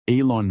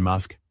Elon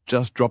Musk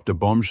just dropped a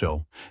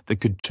bombshell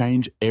that could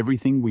change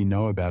everything we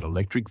know about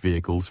electric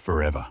vehicles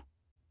forever.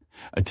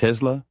 A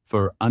Tesla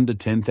for under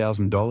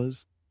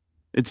 $10,000?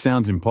 It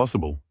sounds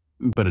impossible,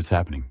 but it's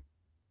happening.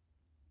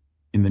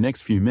 In the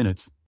next few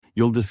minutes,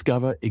 you'll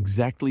discover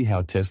exactly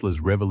how Tesla's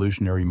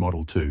revolutionary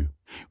Model 2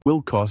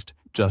 will cost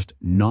just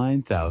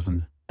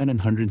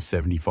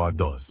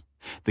 $9,175,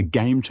 the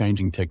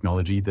game-changing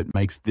technology that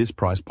makes this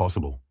price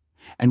possible,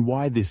 and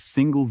why this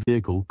single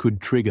vehicle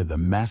could trigger the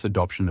mass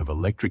adoption of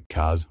electric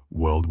cars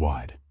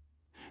worldwide.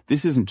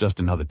 This isn't just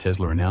another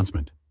Tesla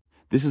announcement.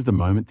 This is the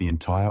moment the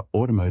entire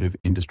automotive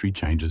industry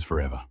changes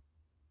forever.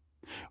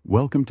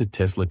 Welcome to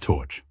Tesla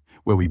Torch,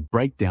 where we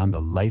break down the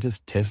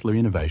latest Tesla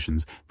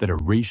innovations that are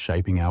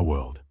reshaping our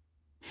world.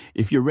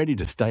 If you're ready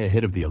to stay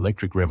ahead of the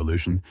electric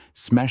revolution,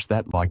 smash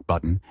that like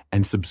button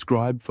and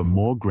subscribe for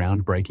more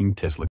groundbreaking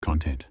Tesla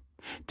content.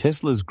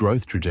 Tesla's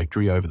growth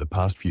trajectory over the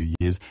past few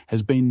years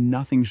has been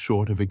nothing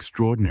short of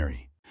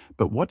extraordinary.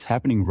 But what's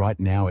happening right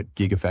now at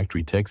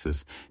Gigafactory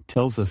Texas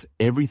tells us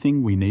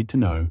everything we need to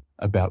know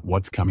about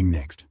what's coming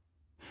next.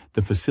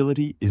 The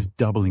facility is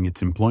doubling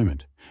its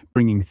employment,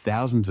 bringing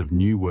thousands of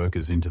new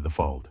workers into the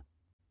fold.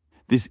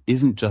 This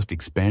isn't just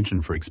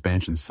expansion for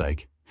expansion's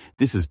sake.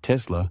 This is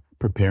Tesla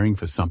preparing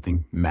for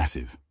something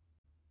massive.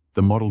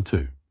 The Model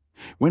 2.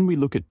 When we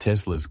look at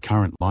Tesla's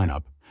current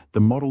lineup, the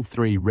Model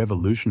 3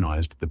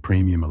 revolutionized the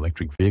premium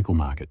electric vehicle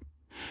market,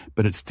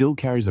 but it still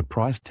carries a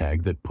price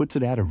tag that puts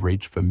it out of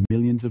reach for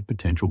millions of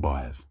potential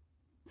buyers.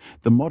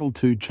 The Model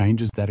 2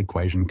 changes that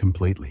equation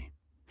completely.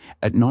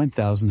 At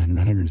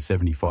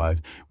 $9,975,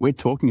 we're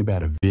talking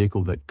about a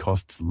vehicle that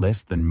costs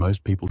less than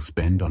most people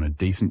spend on a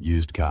decent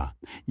used car,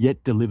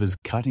 yet delivers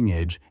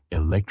cutting-edge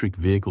electric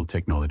vehicle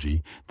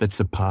technology that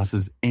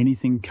surpasses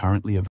anything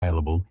currently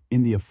available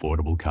in the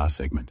affordable car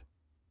segment.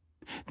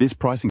 This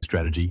pricing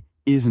strategy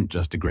isn't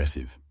just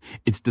aggressive.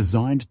 It's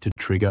designed to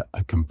trigger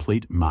a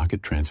complete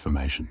market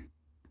transformation.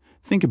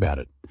 Think about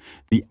it.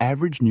 The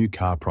average new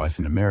car price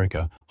in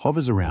America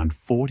hovers around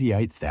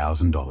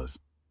 $48,000.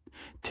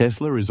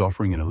 Tesla is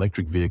offering an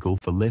electric vehicle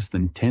for less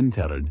than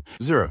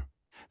 $10,000.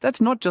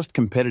 That's not just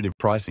competitive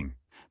pricing.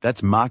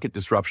 That's market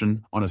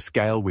disruption on a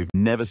scale we've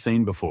never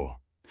seen before.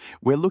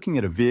 We're looking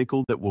at a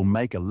vehicle that will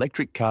make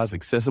electric cars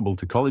accessible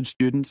to college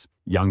students,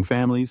 young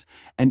families,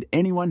 and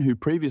anyone who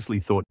previously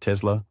thought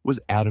Tesla was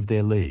out of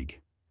their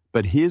league.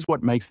 But here's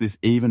what makes this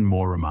even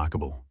more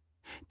remarkable.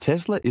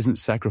 Tesla isn't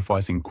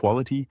sacrificing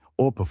quality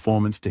or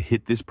performance to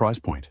hit this price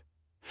point.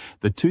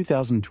 The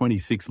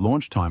 2026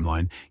 launch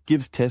timeline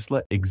gives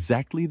Tesla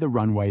exactly the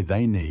runway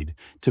they need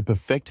to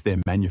perfect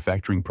their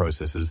manufacturing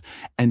processes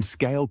and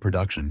scale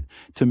production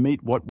to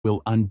meet what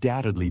will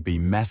undoubtedly be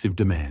massive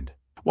demand.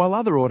 While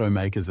other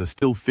automakers are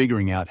still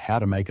figuring out how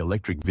to make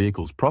electric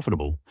vehicles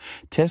profitable,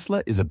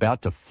 Tesla is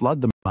about to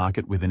flood the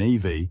market with an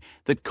EV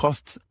that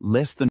costs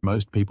less than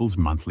most people's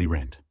monthly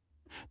rent.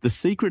 The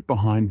secret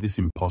behind this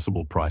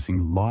impossible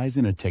pricing lies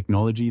in a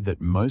technology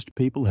that most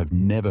people have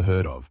never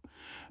heard of,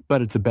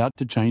 but it's about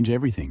to change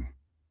everything.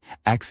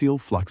 Axial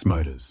Flux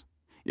motors.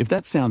 If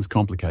that sounds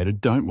complicated,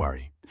 don't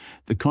worry.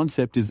 The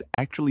concept is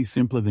actually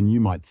simpler than you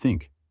might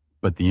think,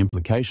 but the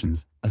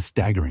implications are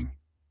staggering.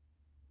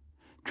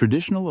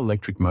 Traditional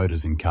electric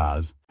motors in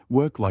cars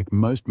work like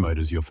most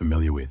motors you're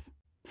familiar with.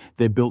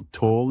 They're built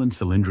tall and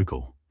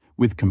cylindrical,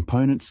 with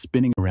components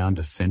spinning around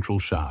a central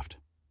shaft.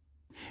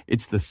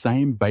 It's the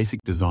same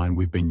basic design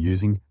we've been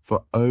using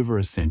for over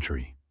a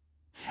century.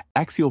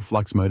 Axial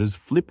flux motors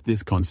flip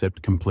this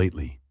concept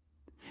completely.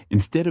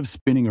 Instead of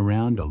spinning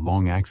around a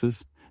long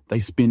axis, they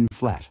spin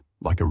flat,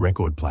 like a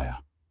record player.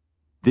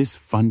 This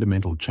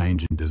fundamental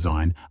change in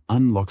design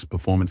unlocks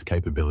performance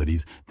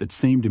capabilities that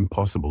seemed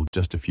impossible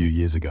just a few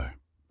years ago.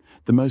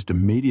 The most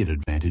immediate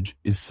advantage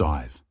is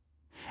size.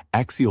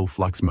 Axial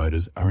flux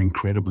motors are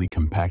incredibly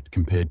compact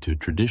compared to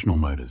traditional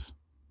motors.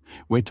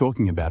 We're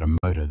talking about a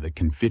motor that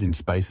can fit in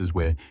spaces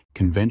where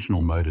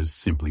conventional motors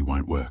simply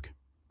won't work.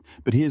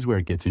 But here's where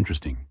it gets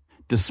interesting.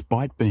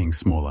 Despite being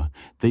smaller,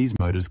 these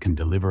motors can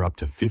deliver up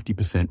to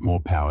 50% more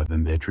power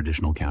than their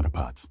traditional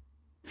counterparts.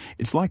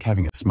 It's like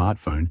having a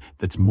smartphone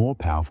that's more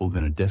powerful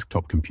than a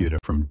desktop computer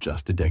from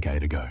just a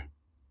decade ago.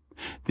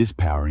 This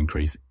power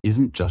increase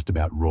isn't just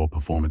about raw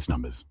performance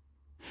numbers.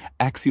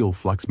 Axial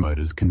flux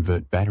motors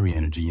convert battery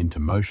energy into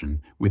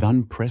motion with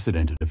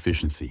unprecedented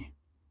efficiency.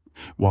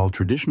 While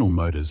traditional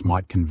motors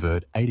might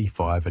convert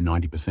 85 or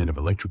 90% of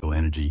electrical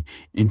energy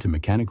into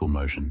mechanical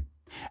motion,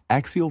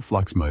 axial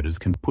flux motors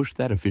can push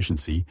that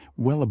efficiency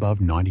well above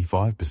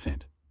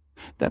 95%.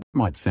 That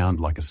might sound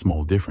like a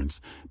small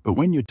difference, but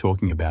when you're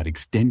talking about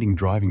extending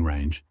driving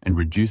range and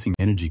reducing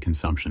energy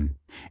consumption,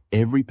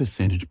 every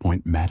percentage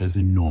point matters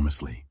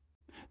enormously.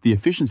 The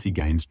efficiency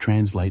gains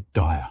translate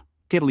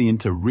directly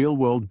into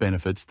real-world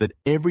benefits that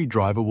every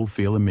driver will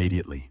feel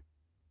immediately.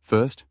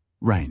 First,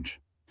 range.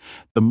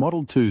 The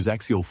Model 2's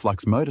axial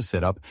flux motor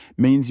setup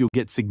means you'll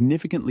get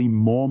significantly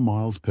more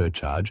miles per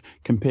charge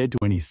compared to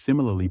any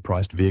similarly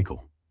priced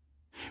vehicle.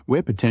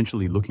 We're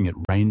potentially looking at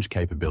range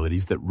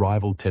capabilities that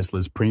rival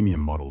Tesla's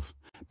premium models,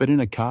 but in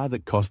a car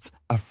that costs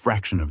a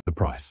fraction of the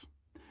price.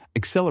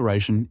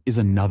 Acceleration is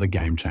another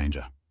game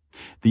changer.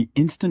 The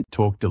instant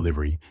torque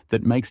delivery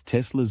that makes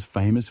Teslas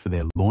famous for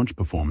their launch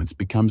performance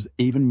becomes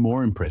even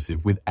more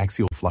impressive with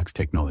Axial Flux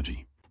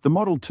technology. The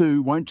Model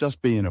 2 won't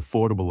just be an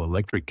affordable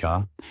electric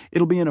car,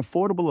 it'll be an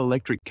affordable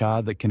electric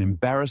car that can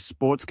embarrass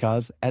sports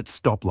cars at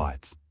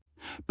stoplights.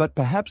 But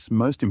perhaps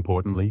most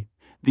importantly,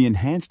 the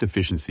enhanced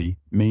efficiency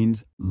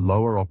means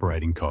lower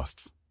operating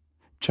costs.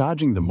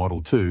 Charging the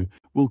Model 2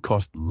 will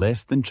cost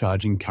less than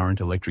charging current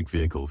electric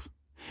vehicles,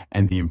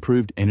 and the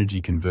improved energy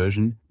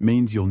conversion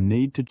means you'll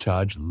need to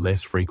charge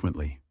less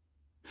frequently.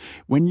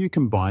 When you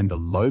combine the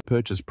low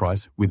purchase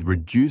price with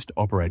reduced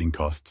operating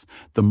costs,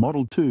 the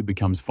Model 2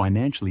 becomes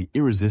financially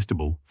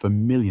irresistible for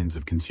millions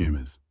of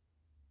consumers.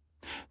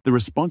 The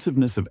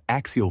responsiveness of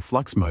axial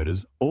flux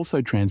motors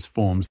also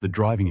transforms the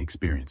driving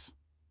experience.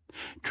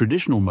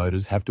 Traditional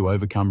motors have to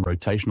overcome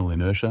rotational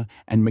inertia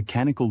and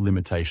mechanical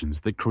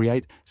limitations that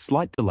create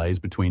slight delays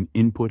between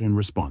input and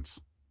response.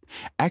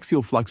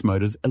 Axial flux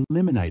motors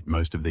eliminate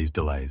most of these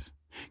delays,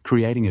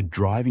 creating a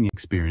driving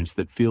experience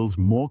that feels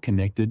more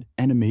connected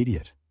and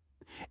immediate.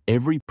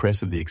 Every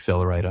press of the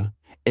accelerator,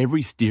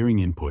 every steering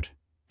input,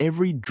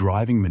 every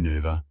driving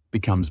maneuver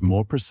becomes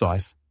more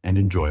precise and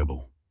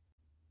enjoyable.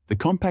 The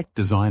compact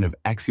design of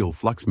axial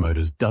flux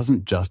motors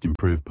doesn't just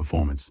improve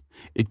performance,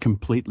 it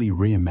completely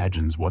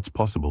reimagines what's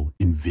possible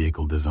in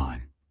vehicle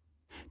design.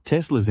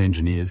 Tesla's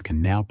engineers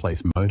can now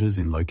place motors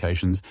in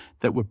locations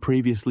that were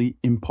previously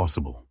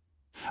impossible,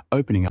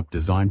 opening up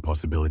design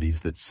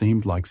possibilities that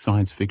seemed like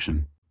science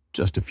fiction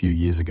just a few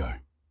years ago.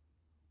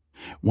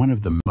 One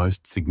of the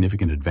most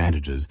significant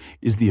advantages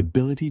is the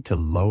ability to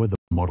lower the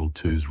Model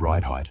 2's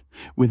ride height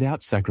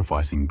without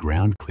sacrificing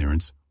ground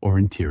clearance or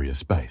interior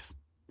space.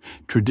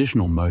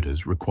 Traditional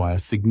motors require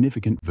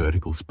significant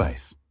vertical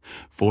space,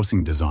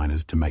 forcing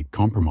designers to make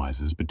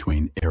compromises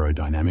between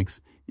aerodynamics,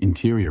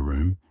 interior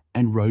room,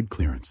 and road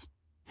clearance.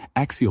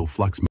 Axial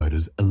flux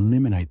motors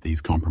eliminate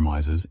these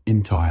compromises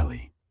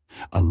entirely.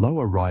 A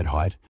lower ride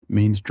height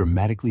means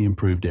dramatically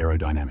improved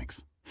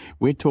aerodynamics.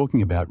 We're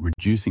talking about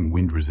reducing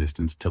wind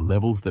resistance to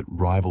levels that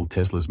rival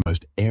Tesla's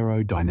most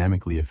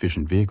aerodynamically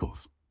efficient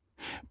vehicles.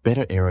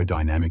 Better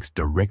aerodynamics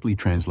directly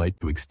translate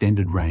to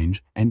extended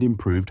range and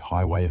improved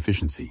highway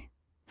efficiency.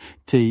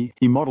 The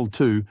Model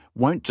 2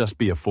 won't just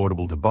be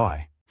affordable to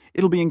buy,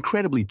 it'll be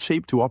incredibly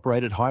cheap to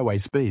operate at highway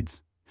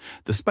speeds.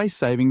 The space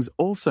savings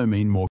also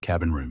mean more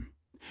cabin room.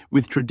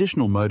 With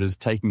traditional motors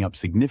taking up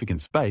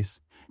significant space,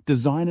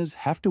 designers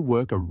have to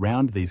work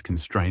around these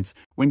constraints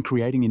when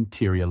creating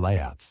interior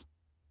layouts.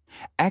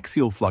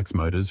 Axial flux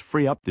motors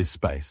free up this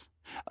space,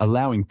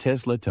 allowing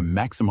Tesla to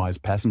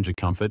maximize passenger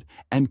comfort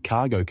and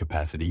cargo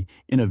capacity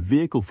in a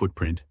vehicle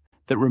footprint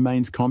that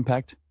remains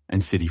compact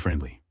and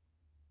city-friendly.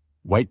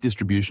 Weight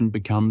distribution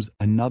becomes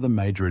another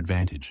major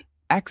advantage.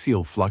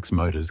 Axial flux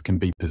motors can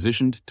be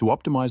positioned to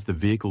optimize the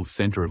vehicle's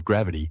center of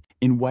gravity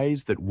in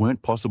ways that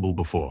weren't possible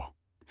before.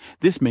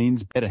 This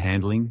means better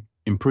handling,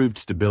 improved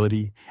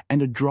stability,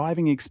 and a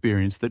driving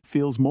experience that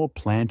feels more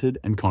planted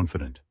and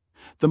confident.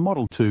 The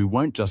Model 2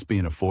 won't just be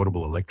an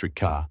affordable electric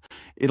car,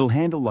 it'll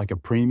handle like a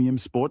premium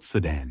sports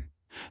sedan.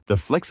 The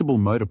flexible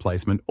motor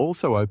placement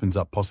also opens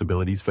up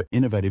possibilities for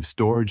innovative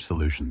storage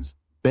solutions,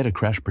 better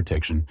crash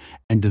protection,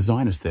 and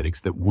design aesthetics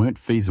that weren't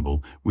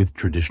feasible with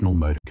traditional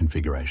motor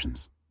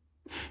configurations.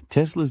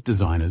 Tesla's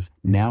designers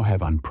now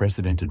have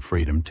unprecedented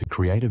freedom to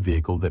create a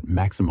vehicle that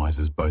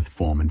maximizes both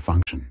form and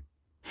function.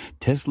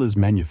 Tesla's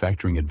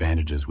manufacturing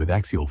advantages with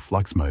axial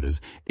flux motors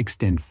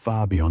extend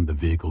far beyond the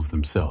vehicles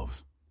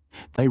themselves.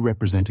 They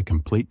represent a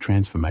complete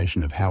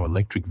transformation of how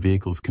electric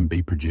vehicles can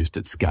be produced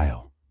at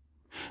scale.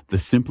 The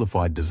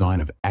simplified design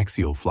of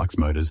axial flux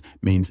motors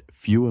means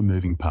fewer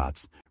moving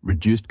parts,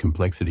 reduced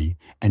complexity,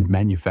 and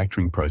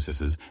manufacturing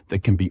processes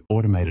that can be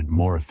automated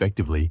more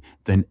effectively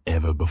than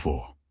ever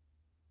before.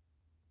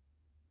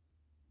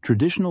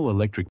 Traditional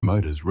electric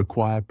motors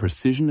require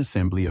precision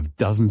assembly of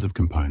dozens of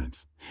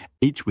components,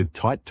 each with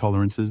tight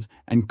tolerances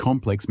and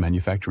complex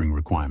manufacturing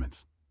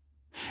requirements.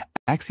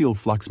 Axial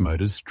flux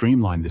motors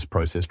streamline this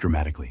process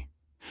dramatically.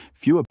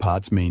 Fewer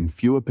parts mean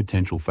fewer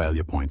potential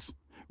failure points,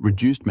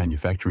 reduced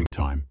manufacturing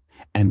time,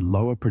 and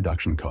lower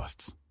production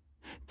costs.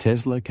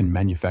 Tesla can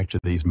manufacture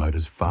these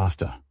motors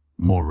faster,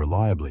 more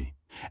reliably,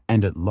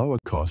 and at lower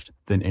cost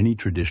than any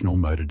traditional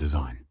motor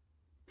design.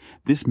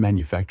 This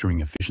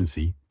manufacturing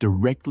efficiency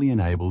directly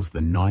enables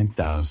the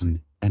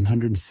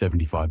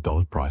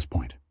 $9,175 price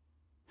point.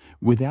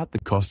 Without the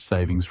cost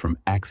savings from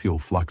axial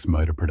flux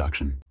motor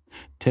production,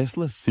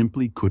 Tesla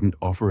simply couldn't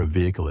offer a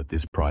vehicle at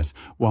this price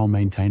while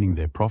maintaining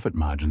their profit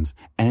margins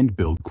and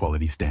build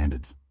quality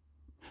standards.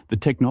 The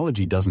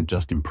technology doesn't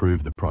just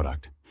improve the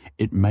product,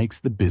 it makes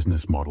the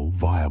business model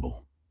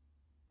viable.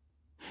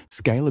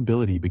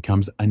 Scalability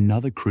becomes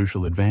another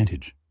crucial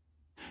advantage.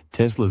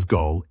 Tesla's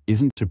goal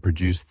isn't to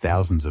produce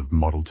thousands of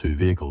Model 2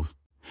 vehicles.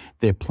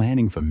 They're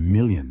planning for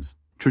millions.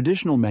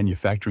 Traditional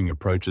manufacturing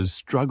approaches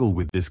struggle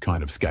with this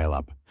kind of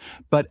scale-up,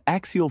 but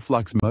axial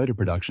flux motor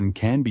production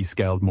can be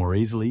scaled more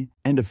easily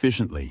and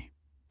efficiently.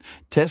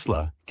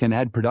 Tesla can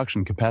add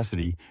production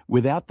capacity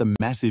without the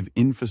massive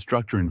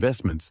infrastructure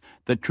investments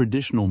that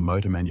traditional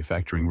motor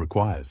manufacturing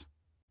requires.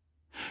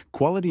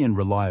 Quality and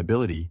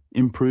reliability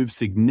improve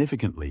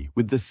significantly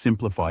with the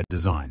simplified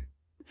design.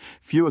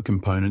 Fewer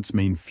components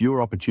mean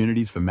fewer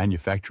opportunities for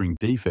manufacturing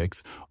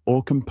defects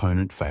or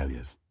component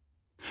failures.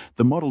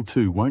 The Model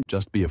 2 won't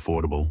just be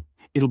affordable,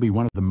 it'll be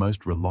one of the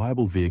most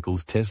reliable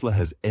vehicles Tesla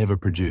has ever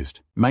produced.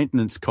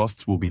 Maintenance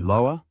costs will be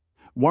lower,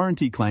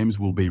 warranty claims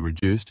will be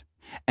reduced,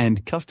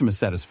 and customer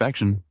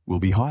satisfaction will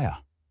be higher.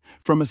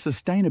 From a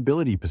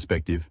sustainability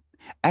perspective,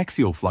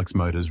 Axial Flux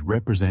motors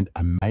represent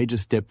a major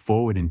step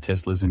forward in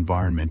Tesla's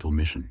environmental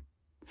mission.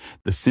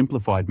 The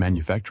simplified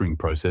manufacturing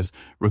process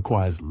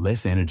requires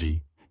less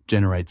energy,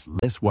 generates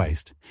less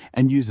waste,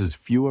 and uses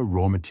fewer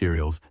raw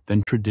materials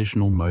than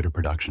traditional motor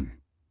production.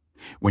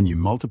 When you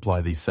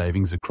multiply these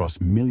savings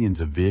across millions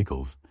of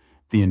vehicles,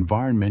 the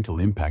environmental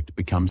impact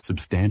becomes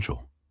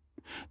substantial.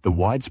 The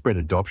widespread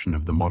adoption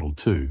of the Model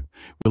 2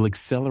 will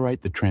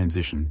accelerate the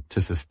transition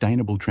to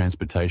sustainable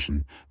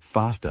transportation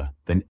faster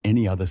than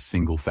any other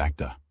single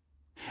factor.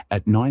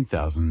 At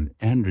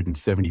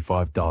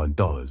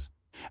 $9,875,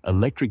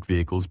 electric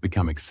vehicles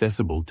become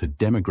accessible to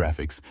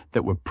demographics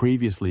that were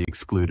previously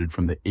excluded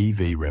from the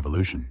EV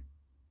revolution.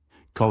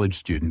 College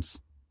students,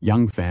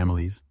 young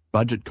families,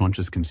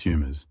 budget-conscious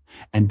consumers,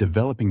 and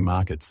developing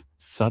markets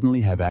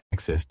suddenly have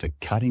access to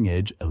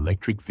cutting-edge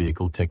electric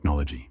vehicle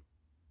technology.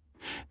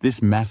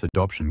 This mass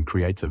adoption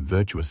creates a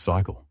virtuous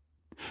cycle.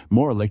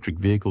 More electric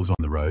vehicles on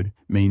the road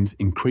means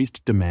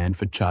increased demand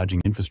for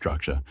charging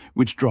infrastructure,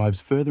 which drives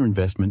further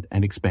investment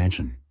and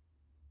expansion.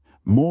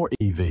 More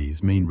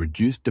EVs mean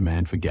reduced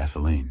demand for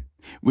gasoline,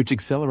 which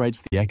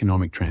accelerates the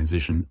economic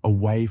transition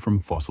away from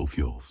fossil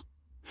fuels.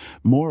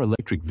 More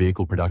electric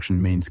vehicle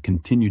production means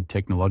continued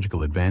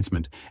technological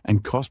advancement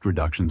and cost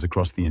reductions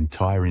across the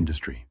entire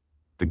industry.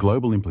 The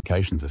global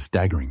implications are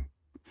staggering.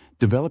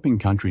 Developing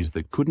countries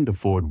that couldn't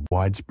afford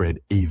widespread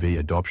EV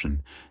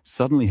adoption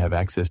suddenly have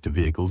access to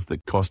vehicles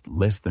that cost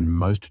less than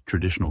most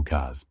traditional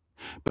cars,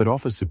 but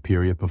offer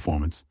superior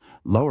performance,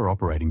 lower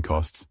operating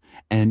costs,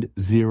 and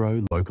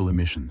zero local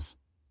emissions.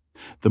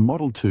 The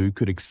Model 2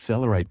 could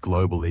accelerate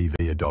global EV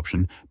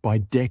adoption by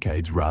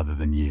decades rather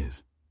than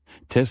years.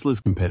 Tesla's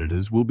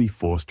competitors will be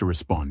forced to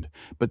respond,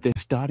 but they're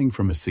starting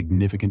from a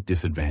significant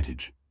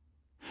disadvantage.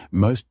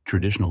 Most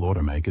traditional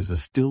automakers are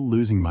still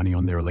losing money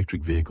on their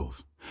electric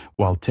vehicles,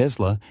 while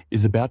Tesla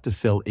is about to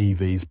sell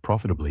EVs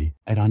profitably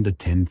at under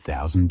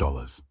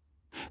 $10,000.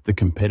 The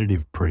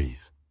competitive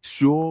price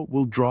sure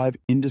will drive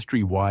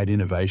industry-wide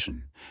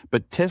innovation,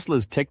 but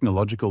Tesla's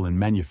technological and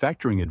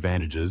manufacturing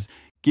advantages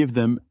give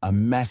them a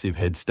massive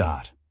head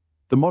start.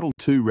 The Model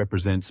 2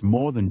 represents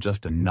more than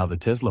just another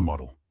Tesla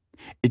model.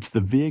 It's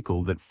the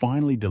vehicle that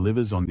finally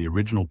delivers on the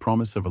original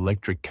promise of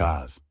electric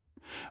cars.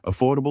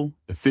 Affordable,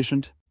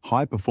 efficient,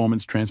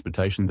 high-performance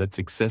transportation that's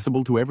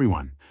accessible to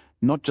everyone,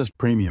 not just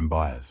premium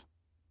buyers.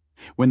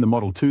 When the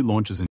Model 2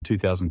 launches in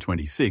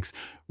 2026,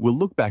 we'll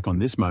look back on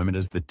this moment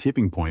as the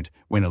tipping point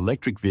when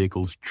electric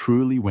vehicles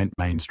truly went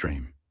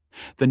mainstream.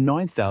 The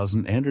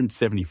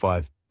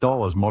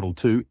 $9,875 Model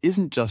 2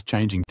 isn't just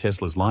changing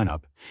Tesla's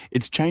lineup,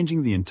 it's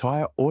changing the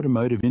entire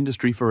automotive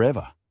industry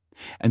forever.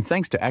 And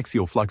thanks to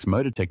Axial Flux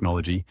motor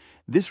technology,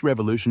 this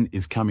revolution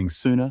is coming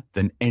sooner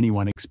than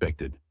anyone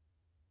expected.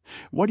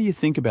 What do you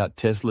think about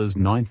Tesla's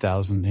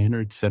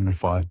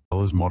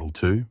 $9,875 Model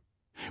 2?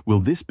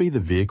 Will this be the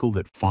vehicle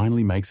that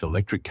finally makes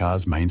electric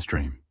cars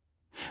mainstream?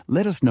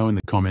 Let us know in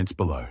the comments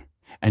below.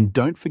 And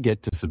don't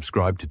forget to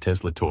subscribe to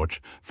Tesla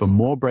Torch for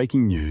more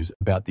breaking news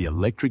about the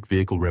electric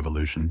vehicle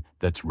revolution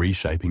that's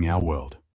reshaping our world.